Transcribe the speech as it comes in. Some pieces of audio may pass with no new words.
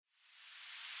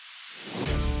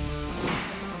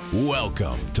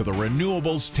Welcome to the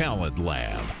Renewables Talent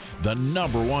Lab, the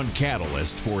 #1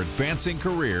 catalyst for advancing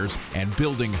careers and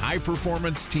building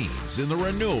high-performance teams in the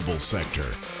renewable sector.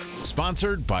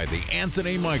 Sponsored by the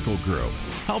Anthony Michael Group,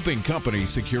 helping companies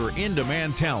secure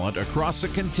in-demand talent across the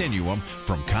continuum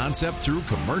from concept through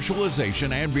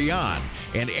commercialization and beyond,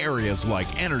 in areas like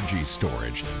energy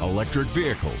storage, electric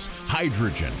vehicles,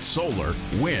 hydrogen, solar,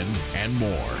 wind, and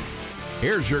more.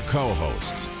 Here's your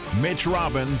co-hosts, Mitch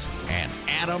Robbins and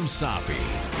Adam Soppe.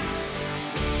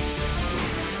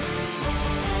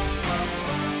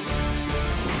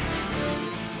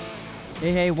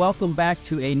 Hey, welcome back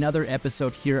to another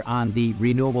episode here on the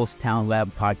Renewables Talent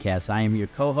Lab podcast. I am your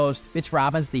co-host, Mitch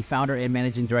Robbins, the founder and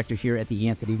managing director here at the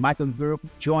Anthony Michael Group,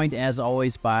 joined as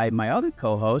always by my other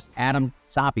co-host, Adam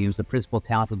Soppe, who's the principal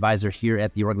talent advisor here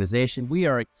at the organization. We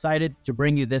are excited to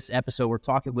bring you this episode. We're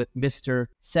talking with Mr.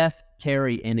 Seth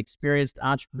Terry, an experienced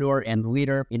entrepreneur and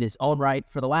leader in his own right.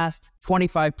 For the last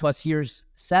 25 plus years,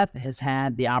 Seth has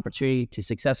had the opportunity to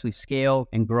successfully scale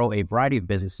and grow a variety of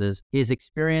businesses. His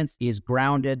experience is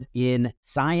grounded in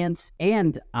science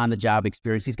and on-the-job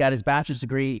experience. He's got his bachelor's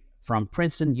degree from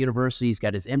Princeton University. He's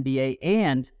got his MBA,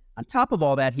 and on top of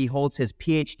all that, he holds his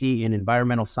PhD in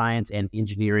environmental science and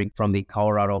engineering from the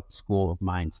Colorado School of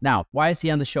Mines. Now, why is he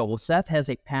on the show? Well, Seth has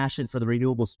a passion for the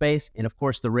renewable space and, of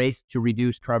course, the race to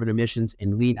reduce carbon emissions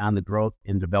and lean on the growth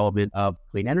and development of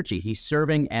clean energy. He's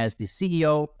serving as the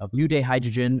CEO of NewDay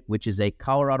Hydrogen, which is a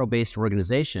Colorado-based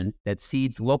organization that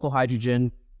seeds local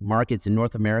hydrogen markets in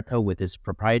North America with his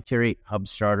proprietary hub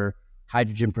starter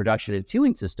hydrogen production and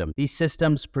fueling system. These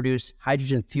systems produce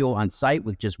hydrogen fuel on site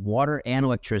with just water and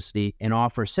electricity and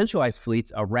offer centralized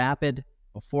fleets a rapid,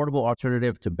 affordable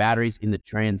alternative to batteries in the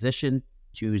transition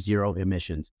to zero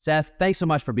emissions. Seth, thanks so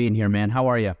much for being here, man. How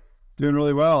are you? Doing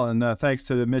really well, and thanks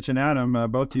to Mitch and Adam,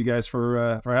 both of you guys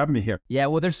for having me here. Yeah,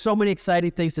 well, there's so many exciting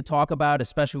things to talk about,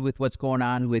 especially with what's going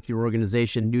on with your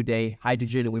organization, NewDay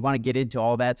Hydrogen, and we want to get into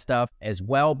all that stuff as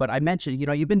well. But I mentioned,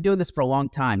 you've been doing this for a long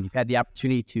time. You've had the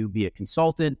opportunity to be a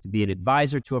consultant, to be an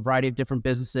advisor to a variety of different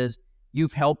businesses.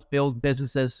 You've helped build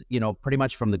businesses, pretty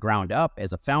much from the ground up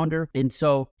as a founder. And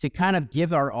so to kind of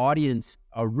give our audience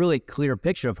a really clear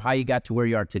picture of how you got to where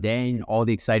you are today and all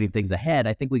the exciting things ahead,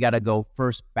 I think we got to go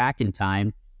first back in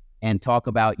time and talk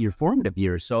about your formative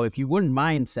years. So if you wouldn't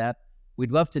mind, Seth,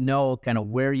 we'd love to know kind of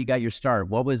where you got your start.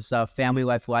 What was family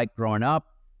life like growing up?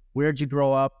 Where'd you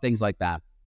grow up? Things like that.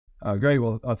 Great.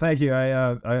 Well, thank you.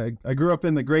 I grew up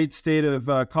in the great state of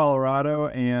Colorado,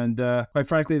 and quite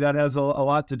frankly, that has a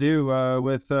lot to do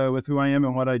with who I am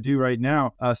and what I do right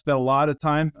now. Spent a lot of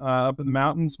time up in the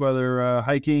mountains, whether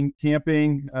hiking,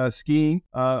 camping, skiing.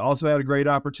 Also had a great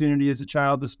opportunity as a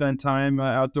child to spend time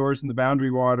outdoors in the boundary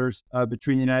waters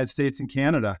between the United States and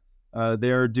Canada.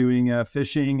 They're doing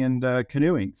fishing and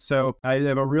canoeing. So I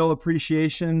have a real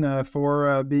appreciation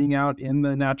for being out in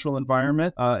the natural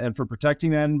environment and for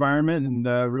protecting that environment,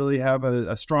 and really have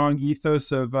a strong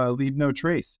ethos of leave no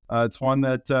trace. It's one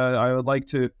that I would like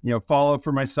to follow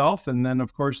for myself, and then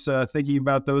of course thinking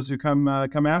about those who come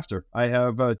after. I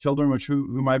have children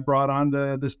whom I brought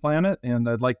onto this planet, and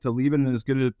I'd like to leave it in as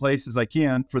good a place as I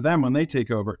can for them when they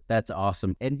take over. That's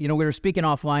awesome. And we were speaking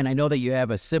offline. I know that you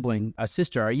have a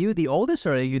sister. Are you the oldest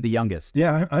or are you the youngest?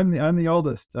 Yeah, I'm the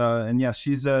oldest, and yeah,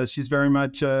 she's very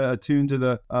much attuned to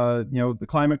the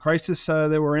climate crisis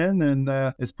that we're in,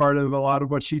 and is part of a lot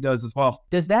of what she does as well.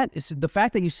 Does the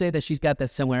fact that you say that she's got that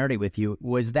similarity with you,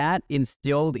 was that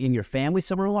instilled in your family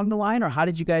somewhere along the line, or how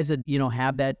did you guys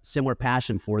have that similar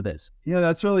passion for this? Yeah,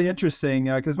 that's really interesting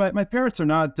because my parents are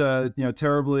not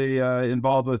terribly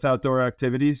involved with outdoor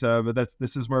activities, but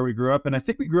this is where we grew up, and I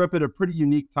think we grew up at a pretty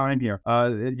unique time here.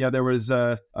 There was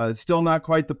still not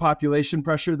quite the population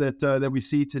pressure that we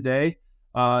see today.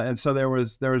 And so there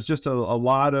was just a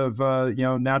lot of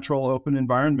natural open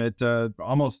environment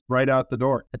almost right out the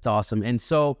door. That's awesome. And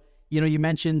so you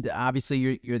mentioned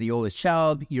obviously you're the oldest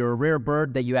child. You're a rare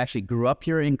bird that you actually grew up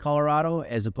here in Colorado,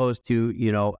 as opposed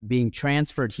to being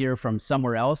transferred here from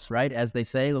somewhere else, right? As they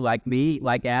say, like me,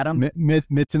 like Adam.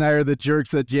 Mitch and I are the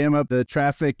jerks that jam up the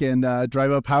traffic and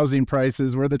drive up housing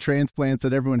prices. We're the transplants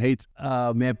that everyone hates.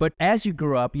 Man, but as you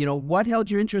grew up, what held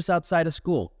your interest outside of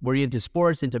school? Were you into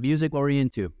sports, into music? What were you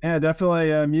into? Yeah,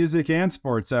 definitely music and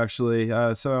sports, actually.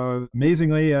 So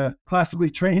amazingly, classically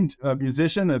trained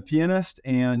musician, a pianist,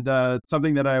 and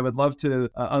something that I would love to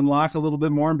unlock a little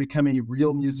bit more and become a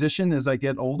real musician as I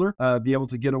get older, be able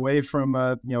to get away from,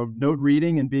 note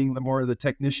reading and being more of the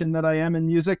technician that I am in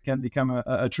music and become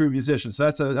a true musician.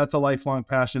 So that's a lifelong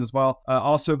passion as well.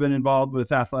 Also been involved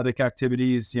with athletic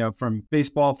activities, from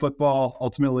baseball, football,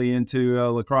 ultimately into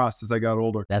lacrosse as I got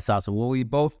older. That's awesome. Well, we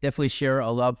both definitely share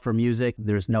a love for music.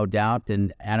 There's no doubt.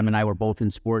 And Adam and I were both in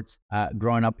sports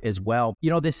growing up as well.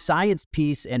 This science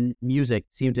piece and music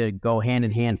seem to go hand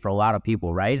in hand for a lot of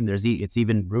people, right? And it's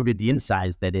even rooted in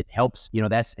science that it helps.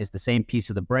 It's the same piece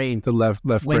of the brain. The left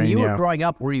when brain. When you were growing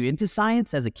up, were you into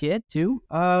science as a kid too?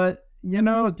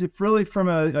 Really from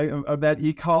that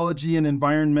ecology and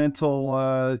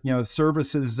environmental,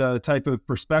 services type of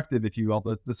perspective, if you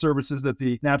will, the services that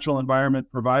the natural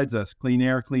environment provides us, clean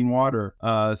air, clean water.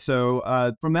 So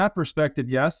from that perspective,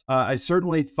 yes, I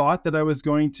certainly thought that I was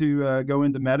going to go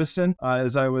into medicine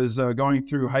as I was going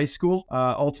through high school.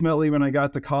 Ultimately, when I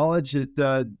got to college, it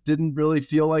didn't really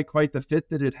feel like quite the fit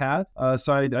that it had.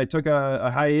 So I took a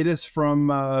hiatus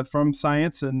from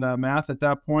science and math at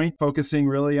that point, focusing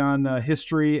really on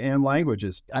history and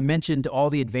languages. I mentioned all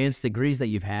the advanced degrees that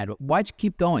you've had. Why'd you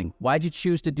keep going? Why'd you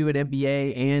choose to do an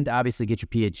MBA and obviously get your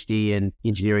PhD in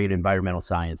engineering and environmental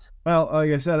science? Well,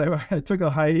 like I said, I took a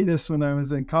hiatus when I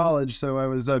was in college, so I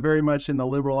was very much in the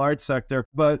liberal arts sector,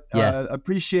 but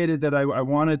appreciated that I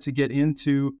wanted to get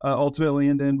ultimately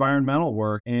into environmental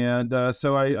work. And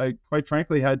so I quite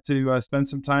frankly had to spend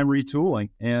some time retooling,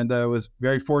 and was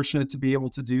very fortunate to be able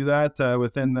to do that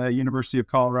within the University of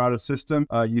Colorado system,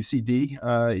 UCD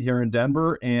here in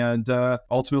Denver, and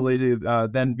ultimately to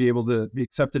then be able to be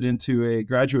accepted into a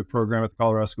graduate program at the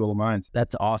Colorado School of Mines.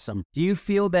 That's awesome. Do you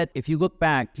feel that if you look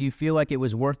back, do you feel like it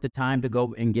was worth the time to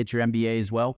go and get your MBA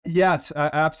as well? Yes,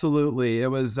 absolutely. It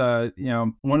was,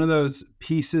 one of those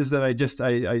pieces that I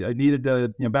needed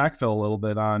to backfill a little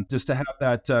bit on, just to have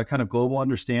that kind of global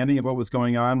understanding of what was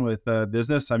going on with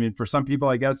business. I mean, for some people,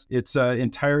 I guess it's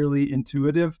entirely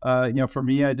intuitive. For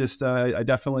me, I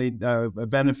definitely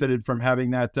benefited from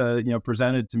having that,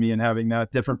 presented to me and having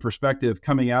that different perspective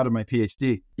coming out of my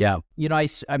PhD. Yeah.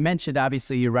 I mentioned,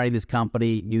 obviously, you're running this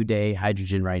company, NewDay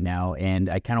Hydrogen right now, and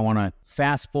I kind of want to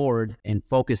fast forward and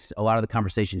focus a lot of the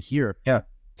conversation here. Yeah.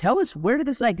 Tell us, where did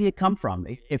this idea come from?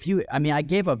 I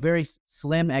gave a very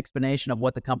slim explanation of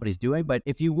what the company's doing, but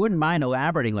if you wouldn't mind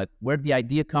elaborating, like, where did the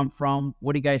idea come from?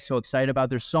 What are you guys so excited about?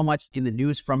 There's so much in the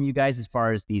news from you guys as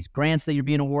far as these grants that you're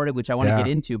being awarded, which I want to get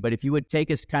into, but if you would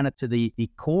take us kind of to the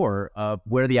core of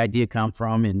where the idea come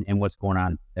from and what's going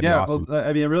on. That'd be awesome.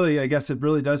 Well, I guess it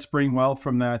really does spring well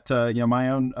from that, my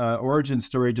own origin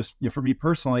story, just for me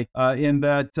personally, in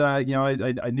that,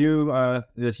 I knew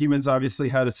that humans obviously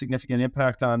had a significant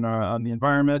impact on the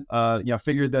environment.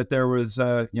 Figured that there was,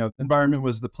 environment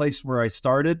was the place where I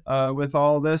started with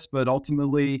all of this, but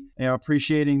ultimately,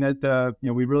 appreciating that,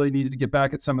 we really needed to get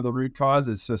back at some of the root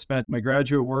causes. So spent my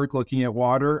graduate work looking at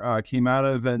water, came out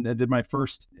of and did my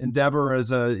first endeavor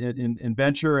as in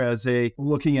venture as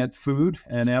looking at food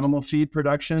and animal feed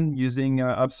production using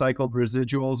upcycled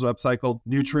residuals, upcycled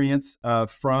nutrients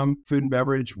from food and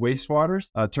beverage wastewaters,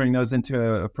 turning those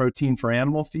into a protein for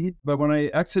animal feed. But when I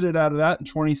exited out of that in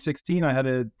 2016, I had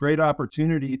a great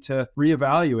opportunity to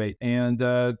reevaluate and,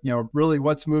 really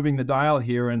what's moving the dial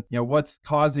here and, what's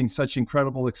causing such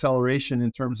incredible acceleration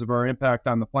in terms of our impact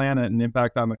on the planet and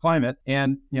impact on the climate.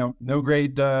 And, no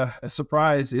great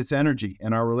surprise, it's energy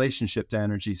and our relationship to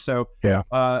energy. So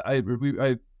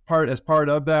as part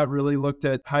of that, really looked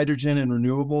at hydrogen and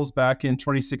renewables back in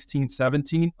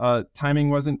 2016-17. Timing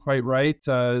wasn't quite right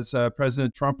as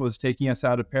President Trump was taking us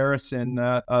out of Paris in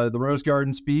the Rose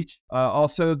Garden speech.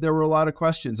 Also, there were a lot of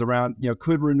questions around,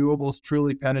 could renewables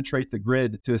truly penetrate the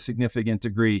grid to a significant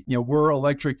degree? Were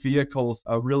electric vehicles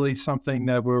really something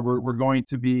that we're going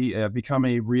to become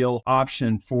a real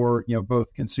option for,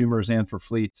 both consumers and for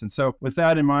fleets? And so with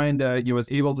that in mind, was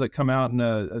able to come out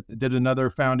and did another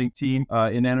founding team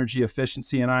in energy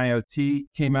efficiency and IoT,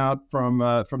 came out from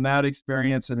that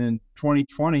experience, and in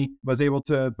 2020 was able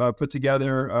to put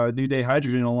together NewDay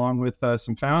Hydrogen along with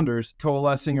some founders,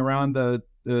 coalescing around the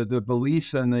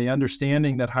beliefs and the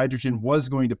understanding that hydrogen was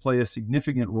going to play a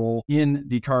significant role in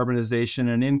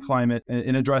decarbonization and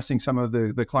in addressing some of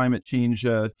the climate change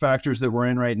factors that we're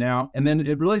in right now. And then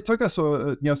it really took us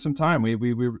some time.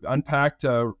 We unpacked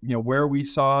where we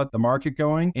saw the market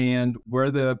going and where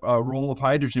the role of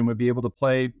hydrogen would be able to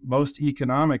play most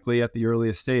economically at the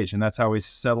earliest stage. And that's how we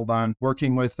settled on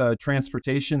working with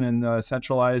transportation and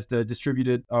centralized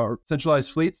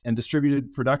fleets and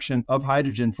distributed production of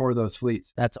hydrogen for those fleets.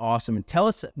 batteries. That's awesome. And tell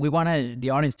us, we want the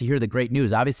audience to hear the great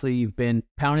news. Obviously, you've been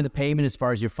pounding the pavement as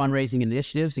far as your fundraising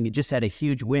initiatives, and you just had a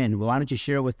huge win. Why don't you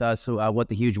share with us what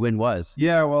the huge win was?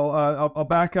 Yeah, well, I'll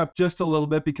back up just a little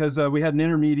bit because we had an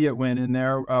intermediate win in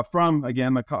there from,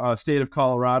 again, the state of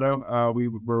Colorado. We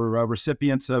were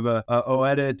recipients of a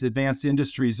OEDIT Advanced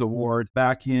Industries Award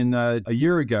back in a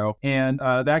year ago. And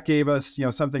that gave us,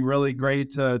 something really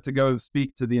great to go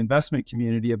speak to the investment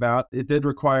community about. It did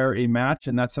require a match,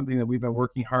 and that's something that we've been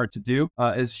working hard to do.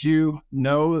 As you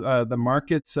know, the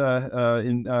markets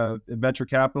in venture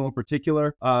capital in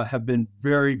particular have been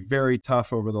very, very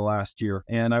tough over the last year.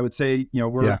 And I would say,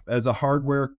 we're as a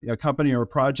hardware company or a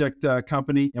project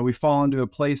company, and we fall into a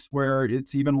place where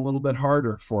it's even a little bit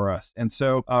harder for us. And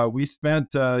so we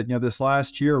spent, this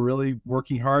last year really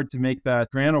working hard to make that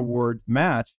grant award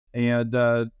match. And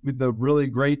the really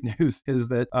great news is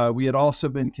that we had also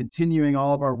been continuing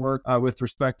all of our work with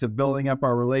respect to building up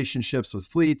our relationships with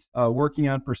fleets, working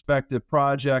on prospective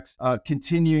projects,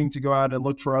 continuing to go out and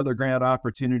look for other grant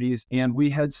opportunities. And we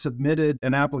had submitted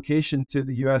an application to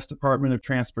the U.S. Department of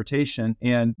Transportation.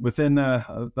 And within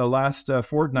the last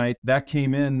fortnight, that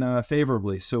came in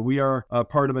favorably. So we are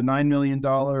part of a $9 million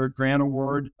grant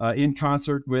award in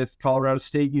concert with Colorado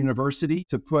State University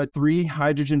to put 3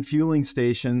 hydrogen fueling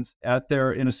stations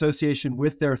in association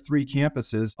with their 3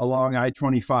 campuses along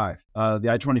I-25,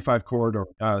 the I-25 corridor.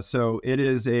 So it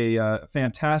is a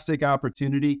fantastic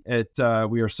opportunity.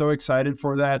 We are so excited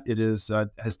for that. It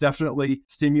has definitely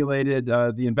stimulated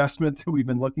the investment that we've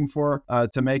been looking for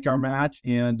to make our match.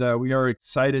 And we are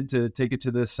excited to take it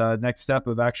to this next step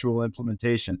of actual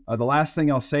implementation. The last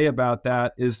thing I'll say about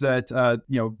that is that,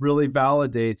 really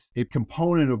validates a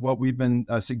component of what we've been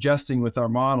suggesting with our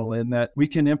model, in that we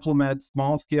can implement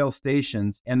small-scale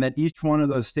stations, and that each one of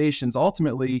those stations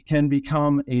ultimately can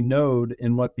become a node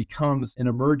in what becomes an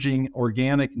emerging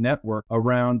organic network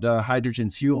around hydrogen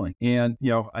fueling. And,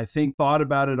 I thought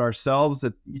about it ourselves,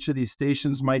 that each of these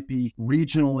stations might be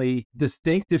regionally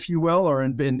distinct, if you will, or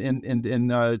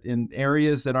in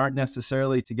areas that aren't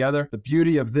necessarily together. The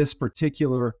beauty of this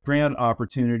particular grant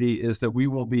opportunity is that we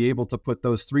will be able to put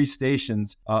those 3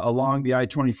 stations along the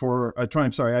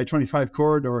I-25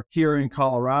 corridor here in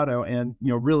Colorado, and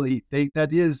really that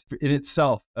is in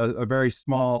itself a very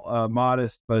small,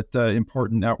 modest, but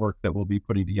important network that we'll be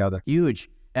putting together. Huge.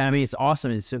 I mean, it's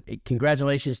awesome. So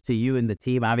congratulations to you and the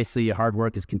team. Obviously, your hard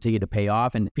work has continued to pay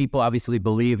off, and people obviously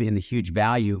believe in the huge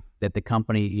value that the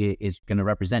company is going to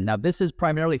represent. Now, this is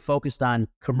primarily focused on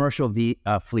commercial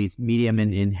fleets, medium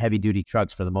and heavy duty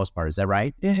trucks for the most part. Is that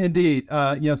right? Indeed.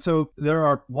 So there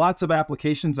are lots of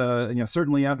applications,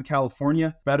 certainly out in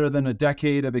California, better than a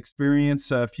decade of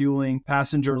experience fueling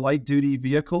passenger light duty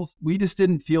vehicles. We just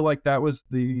didn't feel like that was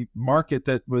the market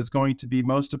that was going to be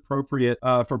most appropriate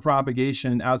for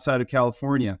propagation outside of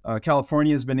California.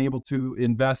 California has been able to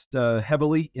invest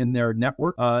heavily in their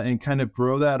network and kind of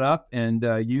grow that up and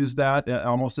use that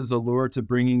almost as a lure to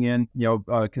bringing in,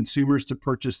 consumers to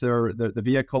purchase the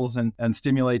vehicles and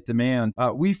stimulate demand.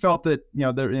 We felt that,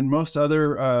 there in most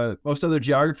other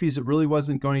geographies, it really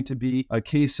wasn't going to be a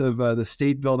case of the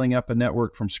state building up a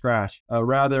network from scratch.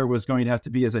 Rather, was going to have to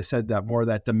be, as I said,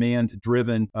 that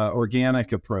demand-driven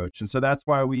organic approach. And so that's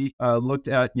why we looked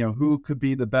at, who could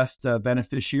be the best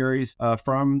beneficiaries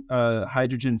from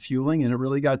hydrogen fueling, and it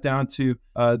really got down to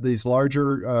these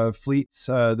larger fleets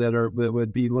that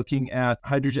would be looking at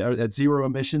hydrogen at zero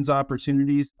emissions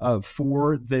opportunities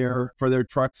for their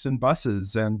trucks and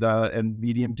buses and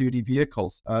medium duty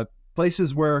vehicles.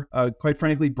 Places where, quite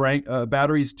frankly,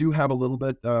 batteries do have a little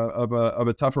bit of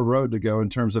a tougher road to go in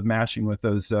terms of matching with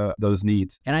those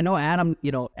needs. And I know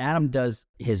Adam does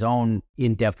his own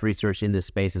in-depth research in this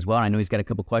space as well. I know he's got a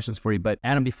couple questions for you, but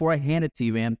Adam, before I hand it to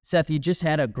you, man, Seth, you just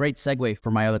had a great segue for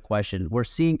my other question. We're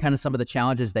seeing kind of some of the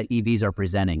challenges that EVs are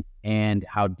presenting and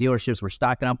how dealerships were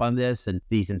stocking up on this and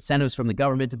these incentives from the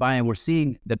government to buy. And we're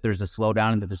seeing that there's a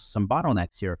slowdown and that there's some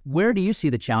bottlenecks here. Where do you see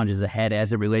the challenges ahead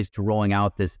as it relates to rolling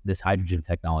out this hydrogen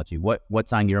technology?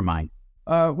 What's on your mind?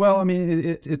 Well, I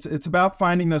mean, it's about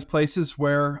finding those places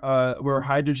where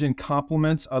hydrogen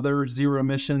complements other zero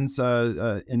emissions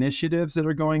initiatives that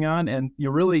are going on, and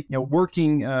really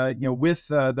working with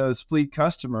those fleet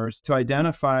customers to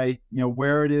identify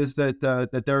where it is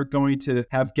that they're going to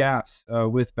have gaps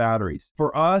with batteries.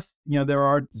 For us, there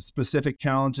are specific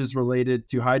challenges related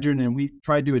to hydrogen, and we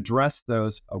tried to address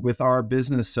those with our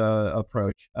business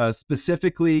approach.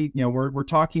 Specifically, we're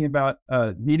talking about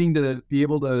needing to be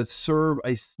able to serve serve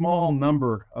a small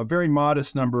number, a very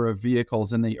modest number of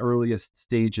vehicles in the earliest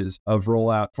stages of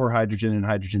rollout for hydrogen and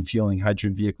hydrogen fueling,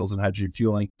 hydrogen vehicles and hydrogen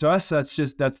fueling. To us, that's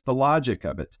the logic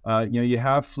of it. You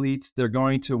have fleets, they're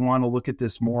going to want to look at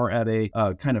this more at a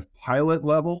kind of pilot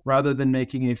level rather than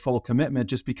making a full commitment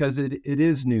just because it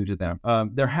is new to them.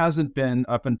 There hasn't been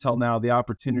up until now the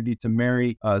opportunity to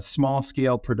marry small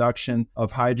scale production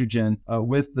of hydrogen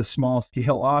with the small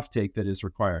scale offtake that is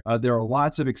required. There are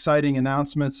lots of exciting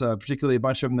announcements, particularly a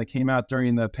bunch of them that came out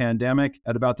during the pandemic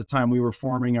at about the time we were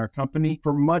forming our company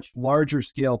for much larger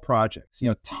scale projects,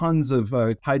 tons of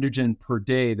hydrogen per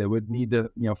day that would need to,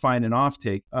 find an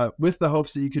offtake with the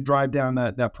hopes that you could drive down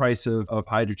that price of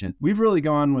hydrogen. We've really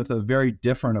gone with a very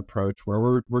different approach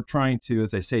where we're trying to,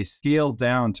 as I say, scale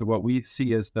down to what we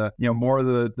see as the, more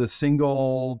the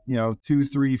single, 2,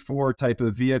 3, 4 type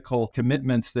of vehicle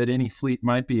commitments that any fleet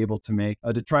might be able to make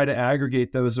to try to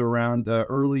aggregate those around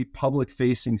early public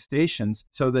facing stations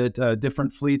so that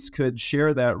different fleets could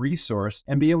share that resource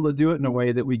and be able to do it in a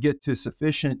way that we get to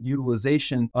sufficient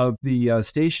utilization of the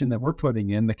station that we're putting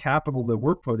in, the capital that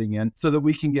we're putting in, so that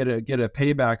we can get a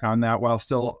payback on that while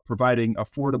still providing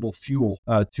affordable fuel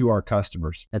to our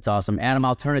customers. That's awesome. Adam,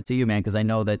 I'll turn it to you, man, because I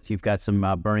know that you've got some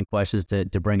burning questions to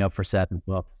bring up for Seth as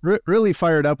well. Really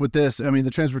fired up with this. I mean,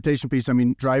 the transportation piece,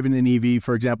 driving an EV,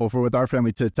 for example, with our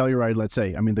family to Telluride, let's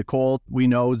say, the cold, we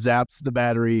know, zaps the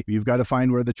battery. You've got to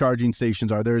find where the charging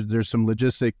stations are. There's some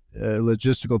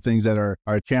logistical things that are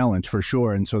a challenge for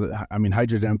sure. And so,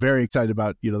 hydrogen, I'm very excited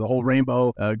about, the whole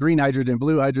rainbow, green hydrogen,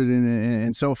 blue hydrogen,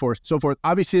 and so forth.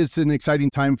 Obviously, it's an exciting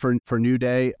time for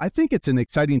NewDay. I think it's an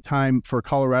exciting time for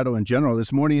Colorado in general.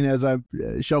 This morning, as I'm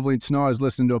shoveling snow, I was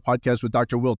listening to a podcast with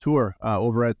Dr. Will Tour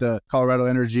over at the Colorado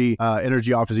Energy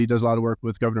office. He does a lot of work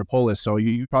with Governor Polis. So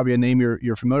you probably a name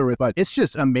you're familiar with, but it's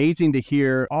just amazing to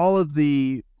hear all of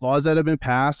the laws that have been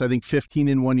passed, I think 15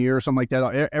 in 1 year or something like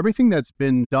that. Everything that's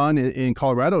been done in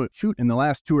Colorado, in the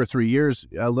last 2 or 3 years,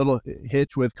 a little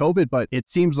hitch with COVID, but it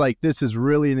seems like this is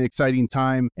really an exciting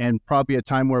time and probably a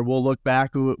time where we'll look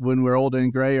back when we're older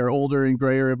and grayer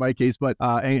in my case, but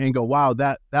and go, wow,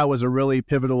 that was a really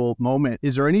pivotal moment.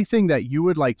 Is there anything that you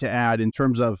would like to add in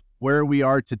terms of where we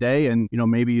are today and,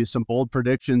 maybe some bold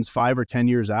predictions 5 or 10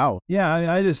 years out? Yeah,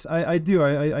 I do.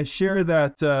 I share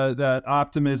that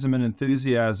optimism and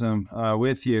enthusiasm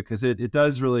with you because it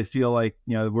does really feel like,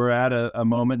 we're at a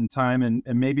moment in time and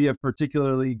maybe a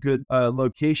particularly good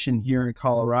location here in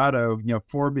Colorado,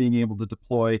 for being able to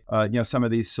deploy, some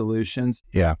of these solutions.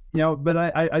 Yeah. But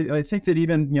I think that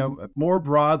even, more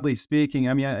broadly speaking,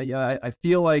 I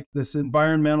feel like this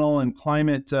environmental and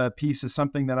climate piece is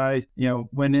something that I,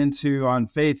 went into on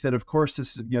faith that, of course,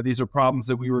 these are problems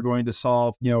that we were going to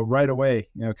solve, right away,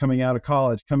 coming out of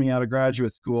college, coming out of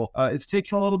graduate school. It's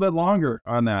taken a little bit longer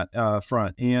on that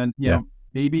front. And,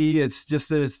 maybe it's just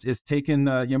that it's taken,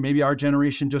 maybe our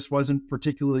generation just wasn't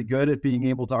particularly good at being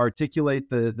able to articulate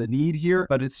the need here.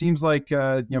 But it seems like,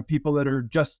 people that are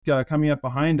just coming up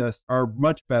behind us are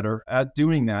much better at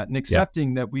doing that and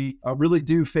accepting that we really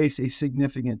do face a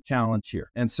significant challenge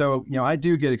here. And so, I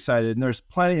do get excited, and there's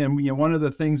plenty. And, one of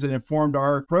the things that informed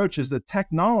our approach is the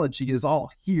technology is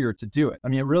all here to do it.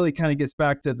 It really kind of gets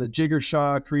back to the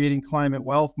Jiggershaw creating climate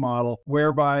wealth model,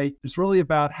 whereby it's really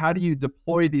about how do you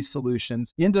deploy these solutions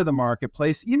into the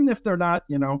marketplace, even if they're not,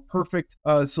 perfect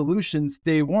solutions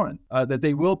day one, that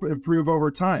they will improve over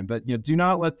time. But, do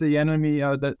not let the enemy,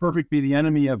 that perfect be the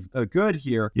enemy of good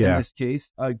here in this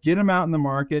case. Get them out in the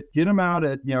market, get them out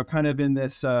at, kind of in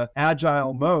this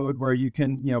agile mode where you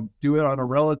can, do it on a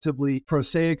relatively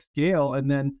prosaic scale and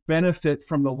then benefit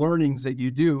from the learnings that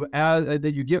you do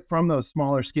that you get from those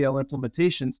smaller scale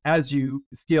implementations as you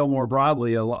scale more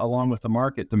broadly along with the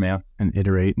market demand. And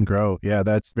iterate and grow. Yeah,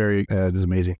 that's very, that is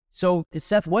amazing. So,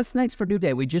 Seth, what's next for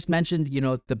NewDay? We just mentioned,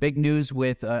 the big news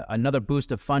with another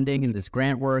boost of funding in this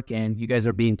grant work, and you guys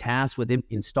are being tasked with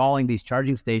installing these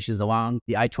charging stations along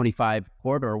the I-25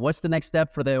 corridor. What's the next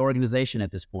step for the organization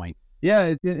at this point?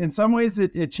 Yeah, in some ways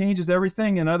it changes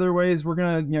everything. In other ways, we're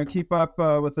going to keep up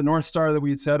with the North Star that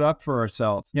we'd set up for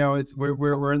ourselves.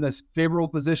 We're in this favorable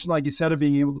position, like you said, of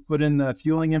being able to put in the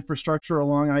fueling infrastructure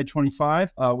along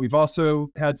I-25. We've also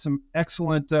had some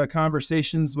excellent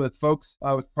conversations with folks,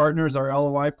 with partners, our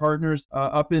LOI partners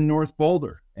up in North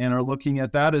Boulder. and are looking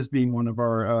at that as being one of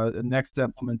our next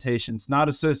implementations, not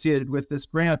associated with this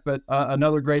grant, but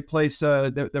another great place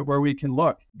that where we can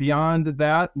look. Beyond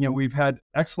that, we've had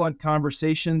excellent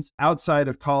conversations outside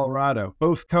of Colorado,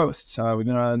 both coasts. We've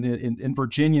been on in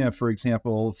Virginia, for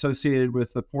example, associated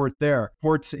with the port there,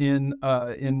 ports in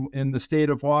the state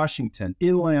of Washington,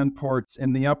 inland ports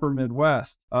in the upper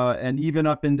Midwest, and even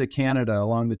up into Canada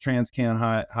along the Trans-Can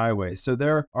Highway. So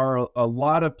there are a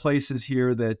lot of places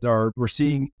here that we're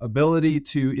seeing ability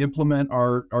to implement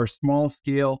our small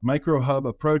scale micro hub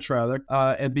approach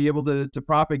and be able to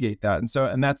propagate that.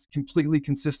 And that's completely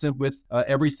consistent with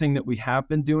everything that we have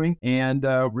been doing and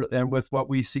with what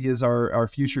we see as our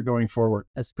future going forward.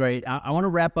 That's great. I want to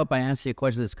wrap up by answering a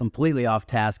question that's completely off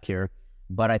task here,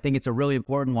 but I think it's a really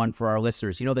important one for our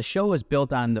listeners. The show is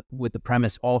built with the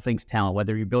premise, all things talent,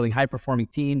 whether you're building high-performing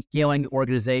teams, scaling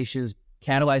organizations,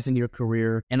 catalyzing your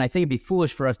career. And I think it'd be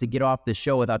foolish for us to get off this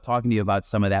show without talking to you about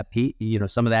some of that,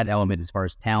 some of that element as far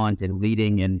as talent and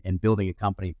leading and building a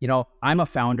company. I'm a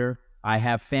founder. I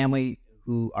have family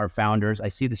who are founders. I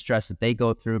see the stress that they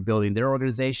go through building their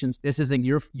organizations. This isn't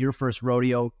your first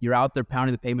rodeo. You're out there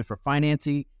pounding the pavement for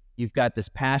financing. You've got this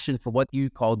passion for what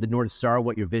you call the North Star,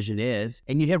 what your vision is,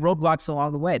 and you hit roadblocks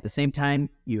along the way. At the same time,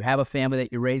 you have a family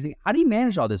that you're raising. How do you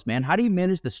manage all this, man? How do you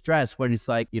manage the stress when it's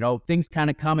like, things kind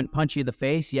of come and punch you in the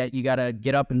face, yet you got to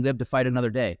get up and live to fight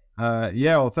another day?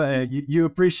 You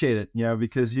appreciate it,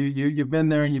 because you've been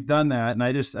there and you've done that. And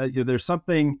I just, there's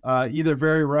something either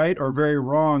very right or very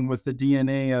wrong with the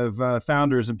DNA of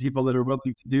founders and people that are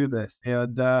willing to do this.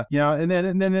 And,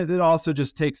 and then it also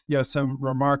just takes, some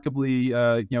remarkably,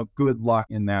 good luck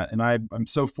in that. And I'm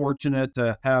so fortunate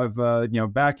to have,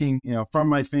 backing, from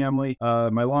my family,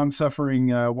 my long-suffering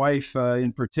wife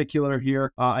in particular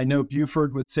here. I know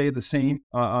Buford would say the same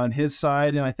on his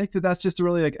side. And I think that's just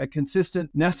really a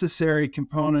consistent, necessary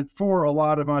component for a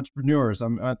lot of entrepreneurs.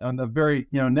 I'm on the very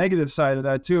negative side of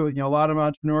that too. A lot of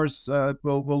entrepreneurs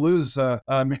will lose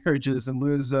marriages and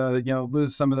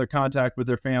lose some of their contact with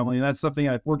their family, and that's something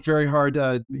I've worked very hard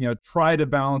to try to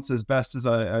balance as best as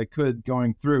I could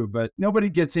going through. But nobody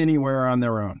gets anywhere on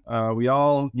their own. We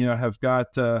all have got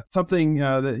something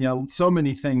that so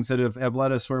many things that have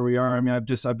led us where we are. I mean,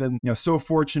 I've been so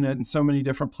fortunate in so many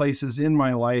different places in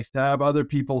my life to have other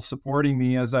people supporting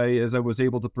me as I was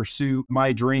able to pursue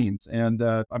my dreams. And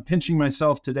I'm pinching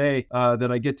myself today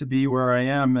that I get to be where I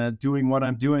am, doing what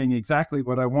I'm doing, exactly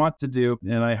what I want to do.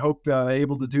 And I hope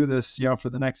able to do this, for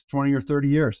the next 20 or 30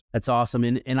 years. That's awesome.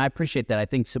 And I appreciate that. I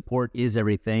think support is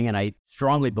everything. And I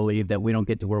strongly believe that we don't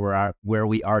get to where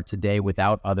we are today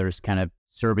without others kind of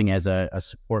serving as a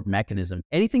support mechanism.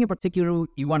 Anything in particular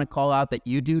you want to call out that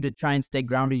you do to try and stay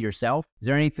grounded yourself? Is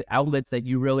there any outlets that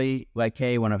you really like,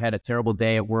 hey, when I've had a terrible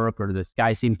day at work or the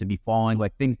sky seems to be falling,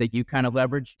 like things that you kind of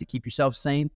leverage to keep yourself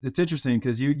sane? It's interesting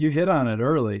because you hit on it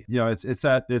early. It's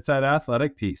that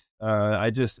athletic piece.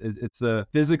 It's the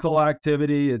physical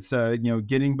activity. It's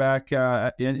getting back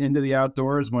into the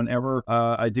outdoors whenever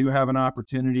I do have an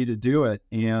opportunity to do it.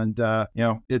 And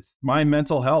it's my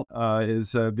mental health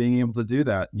is being able to do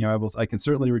that. I can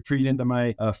certainly retreat into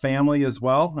my family as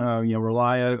well.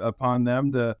 Rely upon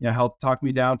them to help talk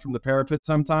me down from the parapet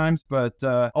sometimes. But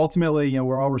ultimately,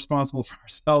 we're all responsible for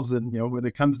ourselves. And when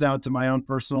it comes down to my own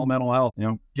personal mental health,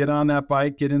 get on that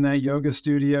bike, get in that yoga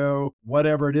studio,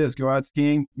 whatever it is, go out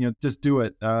skiing. Just do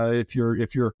it. If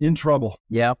you're in trouble.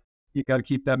 Yeah. You got to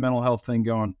keep that mental health thing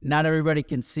going. Not everybody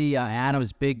can see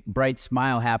Adam's big, bright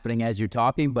smile happening as you're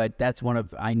talking, but that's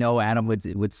I know Adam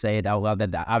would say it out loud,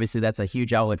 that obviously that's a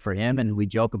huge outlet for him. And we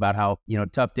joke about how,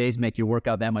 tough days make your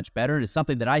workout that much better. And it's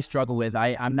something that I struggle with.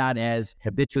 I'm not as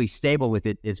habitually stable with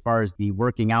it as far as the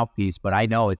working out piece, but I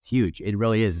know it's huge. It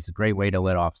really is. It's a great way to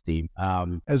let off steam.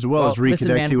 As well as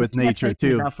reconnect you with nature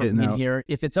too. Here.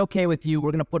 If it's okay with you,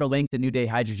 we're going to put a link to NewDay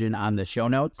Hydrogen on the show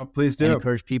notes. Oh, please do. And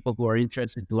encourage people who are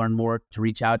interested to learn more to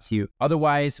reach out to you.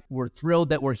 Otherwise, we're thrilled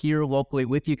that we're here locally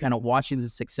with you, kind of watching the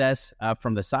success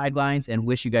from the sidelines, and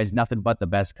wish you guys nothing but the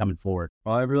best coming forward.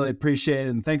 Well, I really appreciate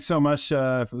it. And thanks so much.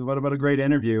 What about a great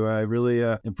interview? I really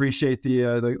appreciate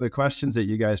the questions that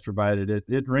you guys provided.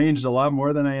 It ranged a lot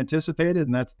more than I anticipated,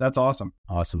 and that's awesome.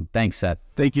 Awesome. Thanks, Seth.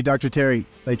 Thank you, Dr. Terry.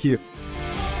 Thank you.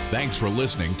 Thanks for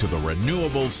listening to the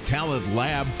Renewables Talent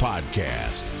Lab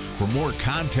podcast. For more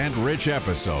content-rich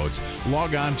episodes,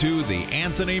 log on to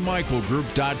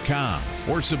theanthonymichaelgroup.com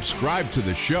or subscribe to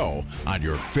the show on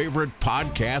your favorite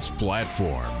podcast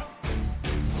platform.